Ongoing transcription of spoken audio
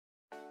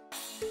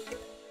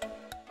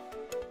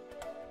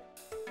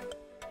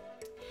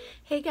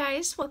Hey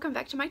guys, welcome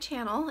back to my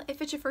channel.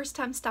 If it's your first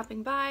time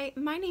stopping by,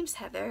 my name's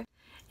Heather,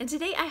 and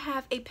today I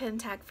have a pin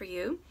tag for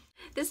you.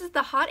 This is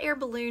the Hot Air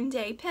Balloon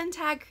Day pin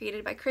tag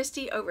created by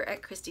Christy over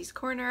at Christy's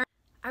Corner.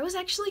 I was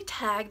actually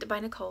tagged by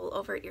Nicole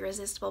over at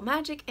Irresistible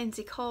Magic and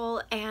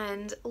Nicole,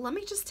 and let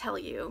me just tell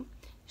you,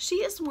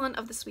 she is one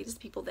of the sweetest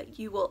people that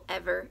you will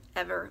ever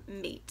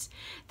meet.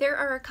 There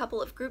are a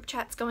couple of group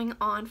chats going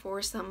on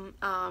for some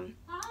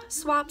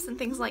swaps and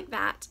things like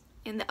that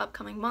in the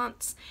upcoming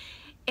months.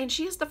 And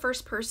she is the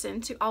first person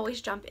to always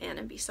jump in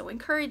and be so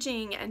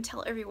encouraging and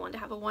tell everyone to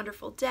have a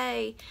wonderful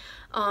day.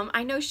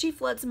 I know she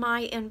floods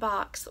my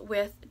inbox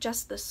with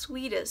just the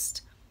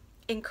sweetest,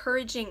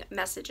 encouraging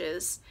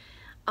messages.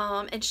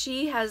 And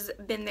she has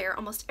been there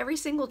almost every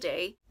single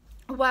day.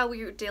 While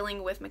we were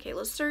dealing with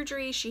Michaela's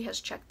surgery, she has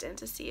checked in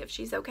to see if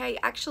she's okay.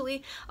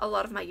 Actually, a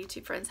lot of my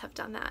YouTube friends have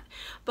done that.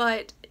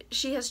 But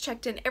she has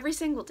checked in every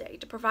single day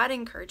to provide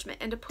encouragement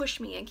and to push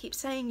me and keep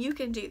saying, you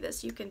can do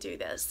this, you can do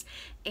this.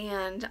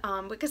 And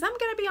because I'm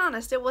going to be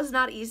honest, it was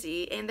not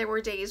easy. And there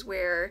were days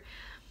where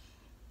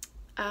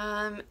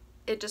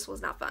it just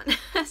was not fun.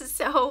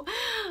 So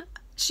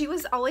she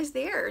was always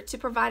there to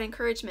provide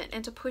encouragement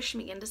and to push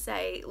me and to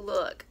say,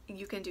 look,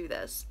 you can do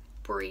this.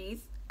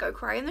 Breathe, go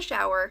cry in the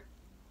shower.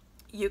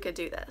 You can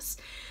do this.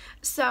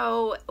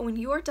 So when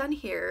you are done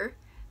here,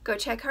 go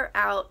check her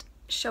out,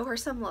 show her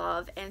some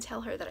love, and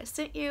tell her that I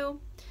sent you.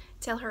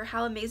 Tell her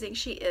how amazing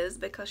she is,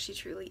 because she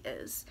truly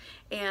is.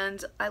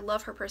 And I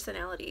love her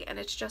personality, and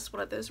it's just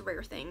one of those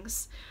rare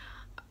things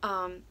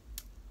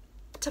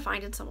to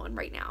find in someone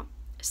right now.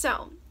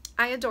 So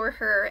I adore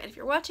her, and if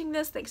you're watching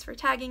this, thanks for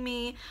tagging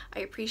me. I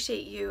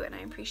appreciate you, and I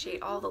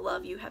appreciate all the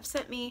love you have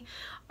sent me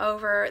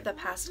over the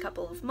past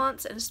couple of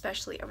months, and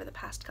especially over the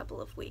past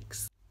couple of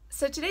weeks.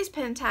 So today's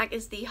pin tag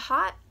is the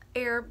Hot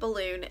Air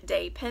Balloon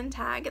Day pin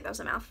tag. That was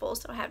a mouthful,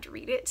 so I have to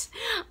read it.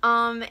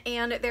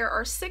 And there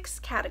are 6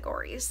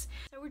 categories.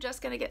 So we're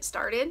just going to get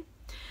started.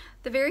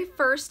 The very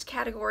first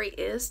category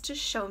is to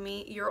show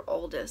me your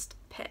oldest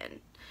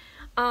pin.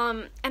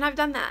 And I've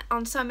done that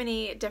on so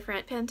many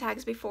different pin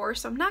tags before,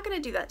 so I'm not going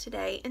to do that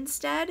today.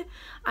 Instead,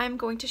 I'm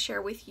going to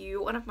share with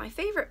you one of my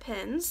favorite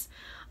pins.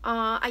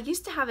 I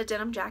used to have a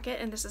denim jacket,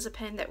 and this is a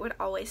pin that would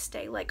always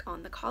stay like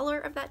on the collar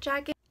of that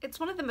jacket. It's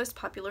one of the most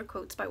popular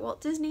quotes by Walt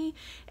Disney,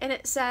 and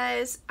it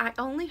says, "I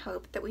only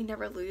hope that we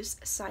never lose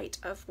sight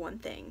of one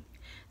thing,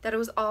 that it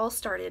was all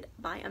started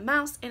by a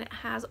mouse," and it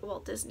has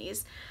Walt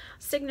Disney's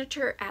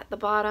signature at the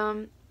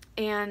bottom.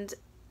 And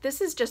this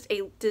is just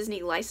a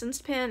Disney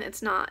licensed pin.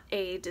 It's not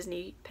a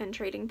Disney pin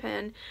trading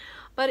pin,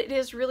 but it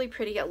is really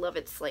pretty. I love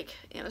it's like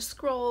in a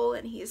scroll,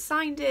 and he has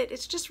signed it.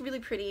 It's just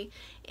really pretty,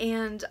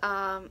 and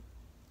I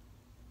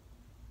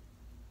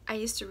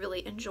used to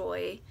really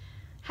enjoy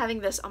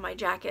having this on my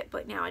jacket,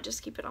 but now I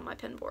just keep it on my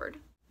pin board.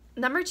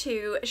 Number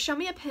 2, show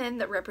me a pin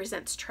that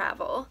represents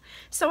travel.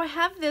 So I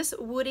have this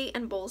Woody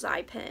and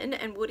Bullseye pin,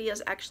 and Woody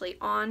is actually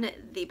on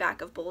the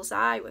back of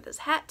Bullseye with his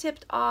hat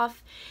tipped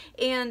off,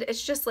 and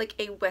it's just like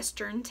a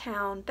western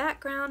town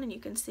background, and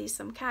you can see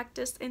some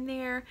cactus in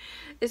there.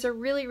 It's a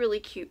really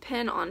cute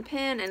pin on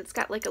pin, and it's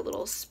got like a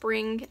little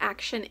spring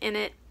action in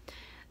it.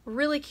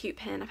 Really cute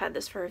pin. I've had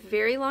this for a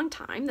very long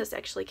time. This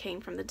actually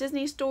came from the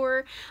Disney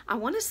store. I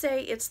want to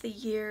say it's the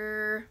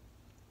year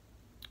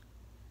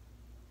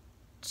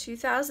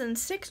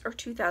 2006 or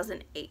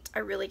 2008. I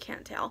really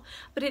can't tell.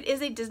 But it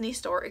is a Disney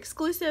store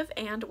exclusive,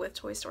 and with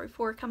Toy Story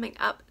 4 coming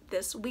up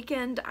this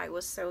weekend, I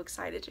was so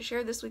excited to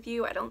share this with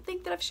you. I don't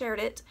think that I've shared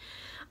it.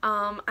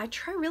 I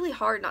try really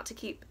hard not to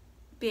keep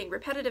being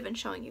repetitive and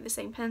showing you the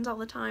same pins all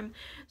the time.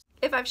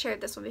 If I've shared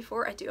this one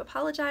before, I do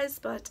apologize,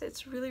 but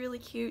it's really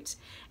cute,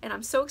 and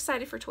I'm so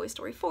excited for Toy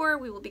Story 4.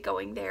 We will be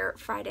going there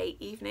Friday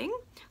evening.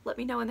 Let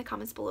me know in the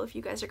comments below if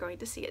you guys are going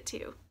to see it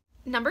too.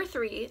 Number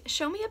 3,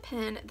 show me a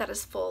pin that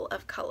is full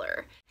of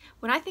color.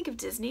 When I think of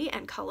Disney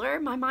and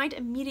color, my mind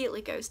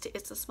immediately goes to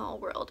It's a Small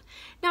World.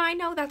 Now I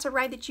know that's a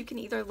ride that you can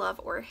either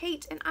love or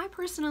hate, and I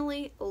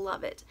personally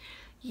love it.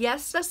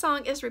 Yes, the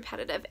song is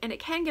repetitive and it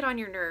can get on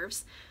your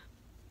nerves,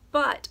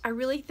 but I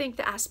really think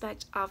the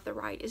aspect of the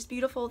ride is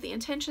beautiful. The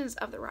intentions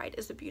of the ride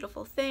is a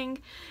beautiful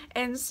thing.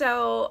 And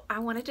so I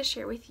wanted to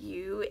share with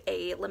you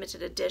a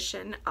limited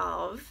edition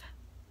of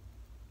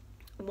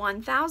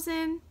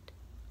 1,000,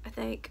 I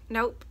think.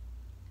 Nope.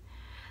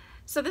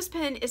 So this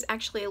pin is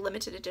actually a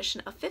limited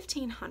edition of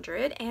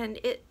 1,500, and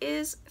it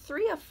is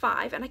 3 of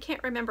 5, and I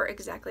can't remember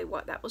exactly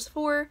what that was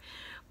for,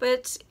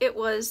 but it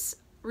was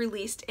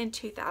released in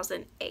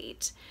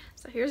 2008.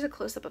 So here's a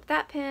close-up of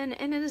that pin,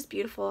 and it is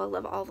beautiful. I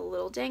love all the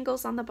little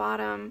dangles on the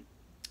bottom,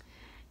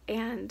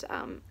 and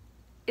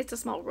It's a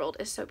Small World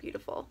is so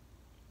beautiful.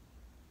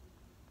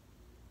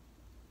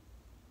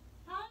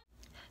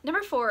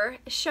 Number 4,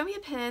 show me a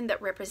pin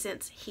that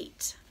represents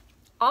heat.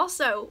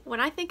 Also, when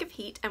I think of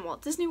heat and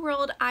Walt Disney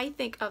World, I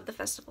think of the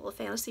Festival of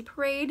Fantasy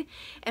Parade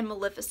and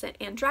Maleficent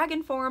in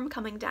dragon form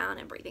coming down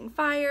and breathing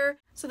fire.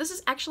 So this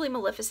is actually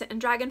Maleficent in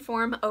dragon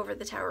form over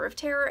the Tower of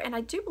Terror, and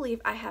I do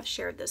believe I have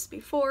shared this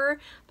before,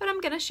 but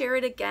I'm gonna share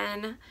it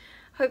again.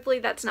 Hopefully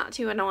that's not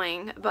too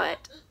annoying,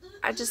 but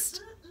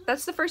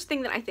That's the first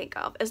thing that I think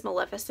of is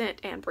Maleficent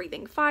and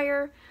breathing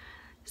fire.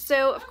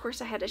 So of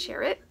course I had to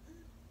share it.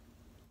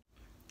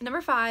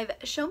 Number 5,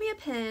 show me a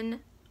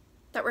pin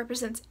that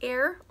represents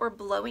air or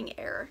blowing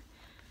air.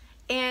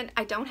 And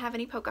I don't have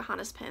any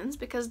Pocahontas pins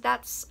because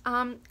that's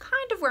kind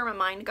of where my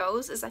mind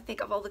goes, is I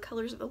think of all the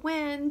colors of the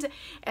wind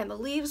and the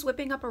leaves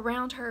whipping up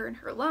around her and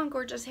her long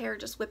gorgeous hair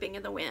just whipping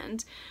in the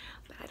wind.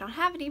 But I don't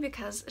have any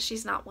because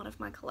she's not one of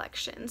my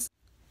collections.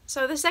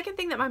 So the second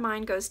thing that my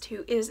mind goes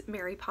to is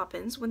Mary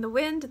Poppins. When the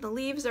wind and the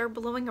leaves are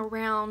blowing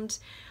around,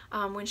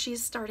 when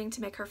she's starting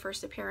to make her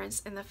first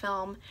appearance in the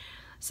film.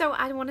 So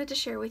I wanted to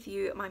share with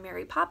you my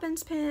Mary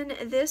Poppins pin.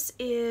 This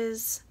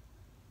is,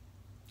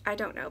 I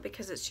don't know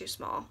because it's too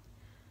small.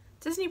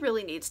 Disney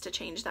really needs to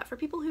change that for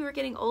people who are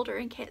getting older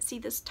and can't see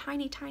this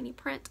tiny, tiny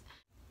print.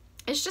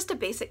 It's just a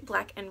basic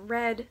black and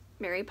red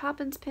Mary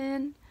Poppins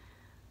pin.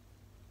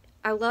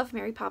 I love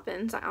Mary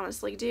Poppins, I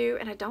honestly do,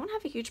 and I don't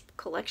have a huge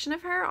collection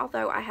of her,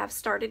 although I have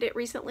started it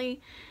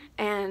recently,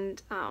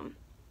 and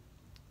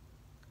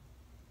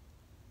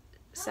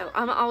so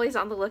I'm always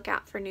on the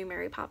lookout for new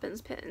Mary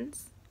Poppins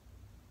pins.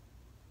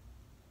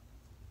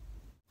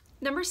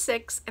 Number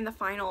 6 in the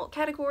final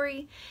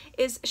category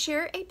is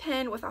share a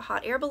pin with a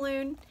hot air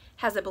balloon,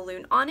 has a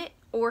balloon on it,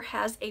 or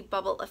has a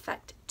bubble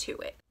effect to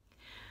it.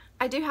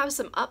 I do have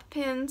some up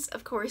pins,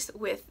 of course,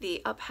 with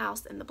the up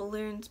house and the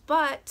balloons,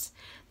 but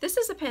this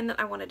is a pin that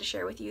I wanted to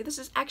share with you. This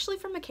is actually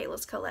from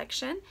Michaela's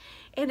collection,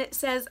 and it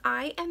says,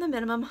 I am the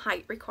minimum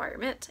height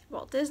requirement,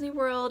 Walt Disney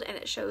World, and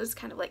it shows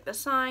kind of like the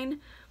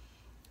sign.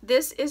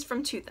 This is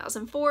from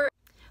 2004.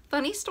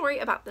 Funny story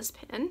about this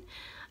pin,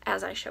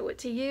 as I show it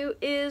to you,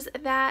 is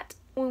that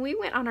when we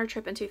went on our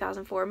trip in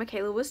 2004,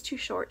 Michaela was too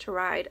short to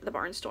ride the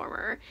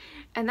Barnstormer,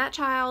 and that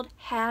child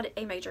had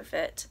a major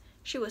fit.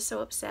 She was so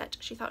upset.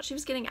 She thought she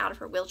was getting out of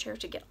her wheelchair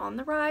to get on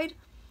the ride,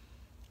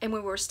 and we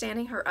were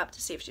standing her up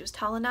to see if she was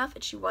tall enough,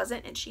 and she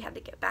wasn't, and she had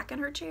to get back in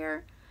her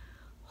chair.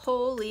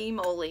 Holy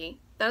moly.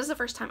 That is the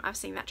first time I've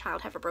seen that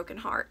child have a broken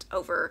heart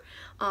over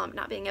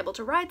not being able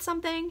to ride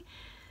something.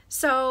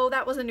 So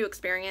that was a new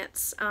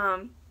experience.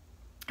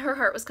 Her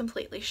heart was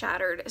completely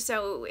shattered.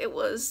 So it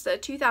was the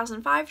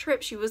 2005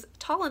 trip. She was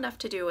tall enough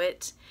to do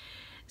it.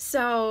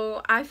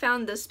 So I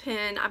found this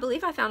pin. I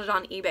believe I found it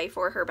on eBay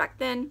for her back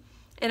then,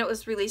 and it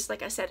was released,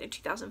 like I said, in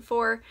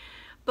 2004.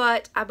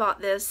 But I bought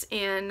this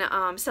in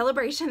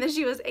celebration that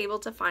she was able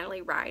to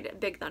finally ride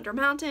Big Thunder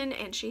Mountain,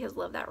 and she has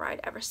loved that ride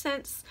ever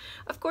since.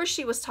 Of course,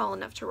 she was tall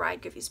enough to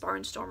ride Goofy's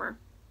Barnstormer,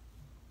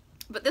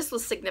 but this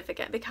was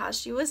significant because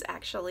she was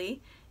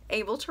actually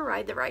able to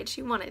ride the ride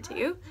she wanted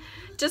to.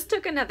 Just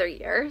took another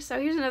year. So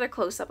here's another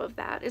close-up of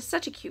that. It's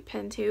such a cute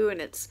pin too, and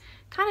it's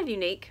kind of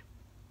unique.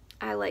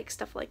 I like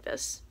stuff like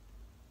this.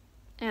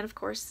 And of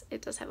course,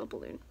 it does have a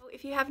balloon.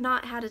 If you have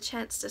not had a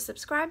chance to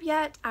subscribe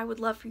yet, I would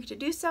love for you to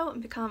do so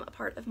and become a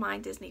part of my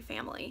Disney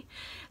family.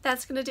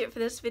 That's going to do it for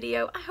this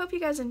video. I hope you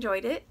guys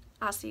enjoyed it.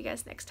 I'll see you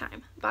guys next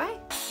time. Bye!